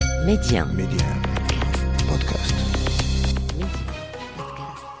Média. Podcast.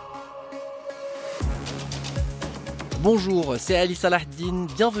 Bonjour, c'est Ali Salaheddine,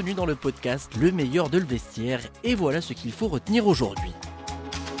 bienvenue dans le podcast Le meilleur de le vestiaire, et voilà ce qu'il faut retenir aujourd'hui.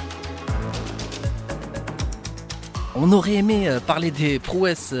 On aurait aimé parler des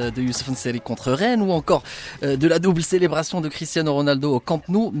prouesses de Youssouf N'Seri contre Rennes ou encore de la double célébration de Cristiano Ronaldo au Camp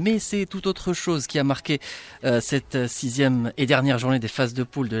Nou, mais c'est tout autre chose qui a marqué cette sixième et dernière journée des phases de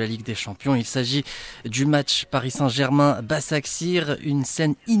poule de la Ligue des Champions. Il s'agit du match Paris Sain Germain-Basaksehir, une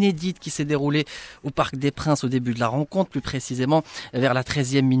scène inédite qui s'est déroulée au Parc des Princes au début de la rencontre, plus précisément vers la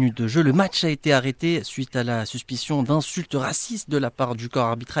 13e minute de jeu. Le match a été arrêté suite à la suspicion d'insultes racistes de la part du corps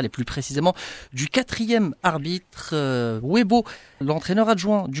arbitral et plus précisément du quatrième arbitre, Webo, l'entraîneur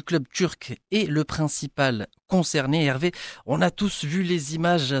adjoint du club turc et le principal concerné. Hervé, on a tous vu les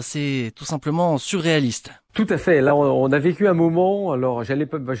images, c'est tout simplement surréaliste. Tout à fait. Là, on a vécu un moment, alors j'allais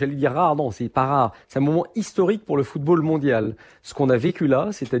dire rare, non, c'est pas rare. C'est un moment historique pour le football mondial. Ce qu'on a vécu là,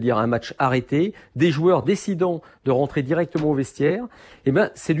 c'est-à-dire un match arrêté, des joueurs décidant de rentrer directement au vestiaire,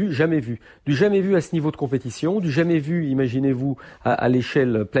 c'est du jamais vu. Du jamais vu à ce niveau de compétition, du jamais vu, imaginez-vous, à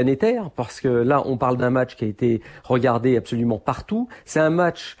l'échelle planétaire, parce que là, on parle d'un match qui a été regardé absolument partout. C'est un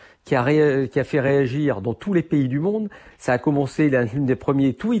match qui a fait réagir dans tous les pays du monde. Ça a commencé l'une des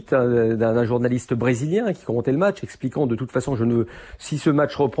premiers tweets d'un journaliste brésilien qui commentait le match, expliquant de toute façon, si ce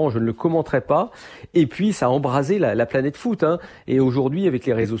match reprend, je ne le commenterai pas. Et puis ça a embrasé la planète foot. Et aujourd'hui, avec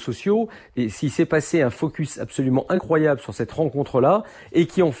les réseaux sociaux, s'il s'est passé un focus absolument incroyable sur cette rencontre-là, et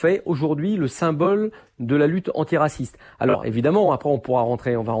qui en fait aujourd'hui le symbole de la lutte antiraciste. Alors évidemment, après on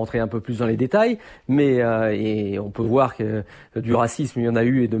va rentrer un peu plus dans les détails, mais et on peut voir que du racisme il y en a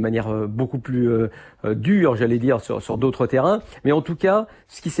eu et de manière beaucoup plus dure, j'allais dire, sur d'autres terrains. Mais en tout cas,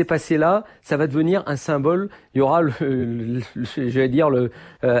 ce qui s'est passé là, ça va devenir un symbole. Il y aura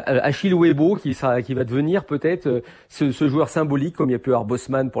Achille Webo qui va devenir peut-être ce joueur symbolique, comme il y a pu avoir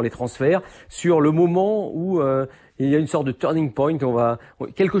Bosman pour les transferts, sur le moment où il y a une sorte de turning point,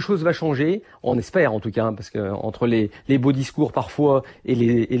 quelque chose va changer, on espère en tout cas, parce que entre les beaux discours parfois et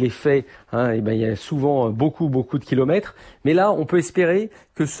les faits, il y a souvent beaucoup de kilomètres. Mais là, on peut espérer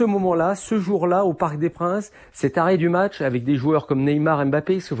que ce moment-là, ce jour-là, au Parc des Princes, cet arrêt du match avec des joueurs comme Neymar,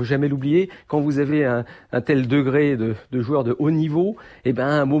 Mbappé, parce qu'il faut jamais l'oublier, quand vous avez un tel degré de joueurs de haut niveau, à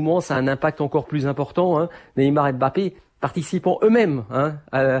un moment, ça a un impact encore plus important. Neymar et Mbappé participant eux-mêmes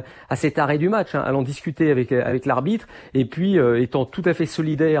à cet arrêt du match, allant discuter avec l'arbitre, et puis étant tout à fait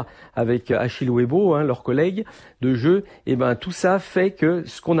solidaires avec Achille Webo, leur collègue de jeu, tout ça fait que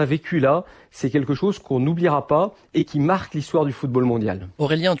ce qu'on a vécu là, c'est quelque chose qu'on n'oubliera pas et qui marque l'histoire du football mondial.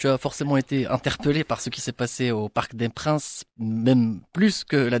 Aurélien, tu as forcément été interpellé par ce qui s'est passé au Parc des Princes, même plus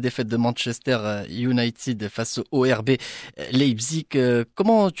que la défaite de Manchester United face au RB Leipzig.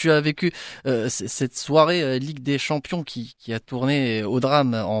 Comment tu as vécu cette soirée Ligue des Champions qui a tourné au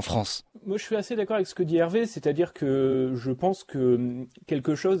drame en France ? Moi, je suis assez d'accord avec ce que dit Hervé, c'est-à-dire que je pense que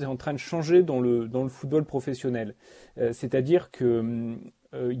quelque chose est en train de changer dans le football professionnel. C'est-à-dire que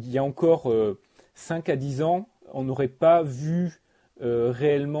il y a encore 5 à 10 ans, on n'aurait pas vu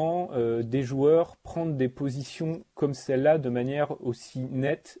réellement des joueurs prendre des positions comme celle-là de manière aussi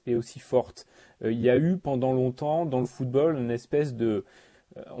nette et aussi forte. Il y a eu pendant longtemps dans le football une espèce de...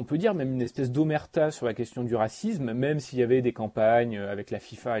 on peut dire même une espèce d'omerta sur la question du racisme, même s'il y avait des campagnes avec la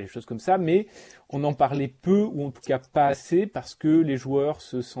FIFA et des choses comme ça, mais on en parlait peu, ou en tout cas pas assez, parce que les joueurs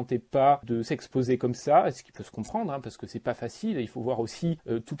se sentaient pas de s'exposer comme ça, ce qui peut se comprendre, parce que c'est pas facile, et il faut voir aussi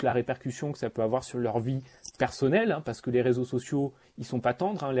toute la répercussion que ça peut avoir sur leur vie personnelle, parce que les réseaux sociaux, ils sont pas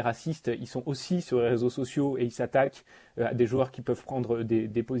tendres, les racistes, ils sont aussi sur les réseaux sociaux et ils s'attaquent à des joueurs qui peuvent prendre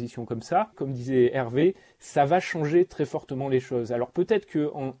des positions comme ça. Comme disait Hervé, ça va changer très fortement les choses. Alors peut-être que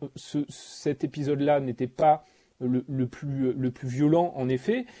cet épisode-là n'était pas le plus violent en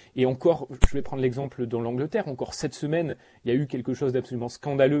effet, et encore, je vais prendre l'exemple dans l'Angleterre, encore cette semaine, il y a eu quelque chose d'absolument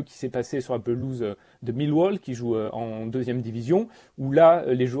scandaleux qui s'est passé sur la pelouse de Millwall, qui joue en 2e division, où là,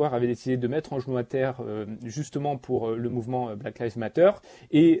 les joueurs avaient décidé de mettre un genou à terre justement pour le mouvement Black Lives Matter,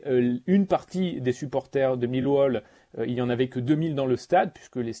 et une partie des supporters de Millwall, il y en avait que 2000 dans le stade,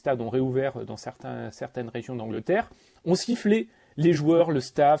 puisque les stades ont réouvert dans certaines régions d'Angleterre, ont sifflé les joueurs, le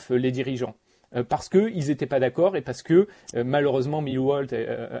staff, les dirigeants. Parce qu'ils n'étaient pas d'accord et parce que malheureusement Millwall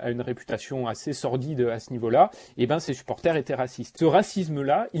a une réputation assez sordide à ce niveau-là, ses supporters étaient racistes. Ce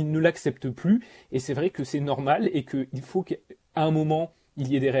racisme-là, ils ne l'acceptent plus, et c'est vrai que c'est normal et qu'il faut qu'à un moment il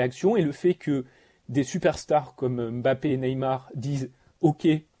y ait des réactions, et le fait que des superstars comme Mbappé et Neymar disent « Ok,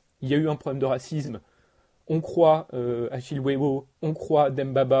 il y a eu un problème de racisme, on croit Achille Webo, on croit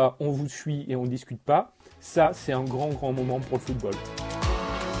Dembaba, on vous suit et on ne discute pas », ça c'est un grand moment pour le football.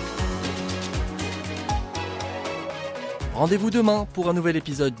 Rendez-vous demain pour un nouvel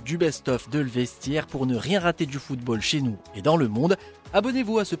épisode du Best-of de Le Vestiaire pour ne rien rater du football chez nous et dans le monde.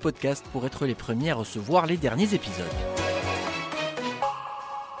 Abonnez-vous à ce podcast pour être les premiers à recevoir les derniers épisodes.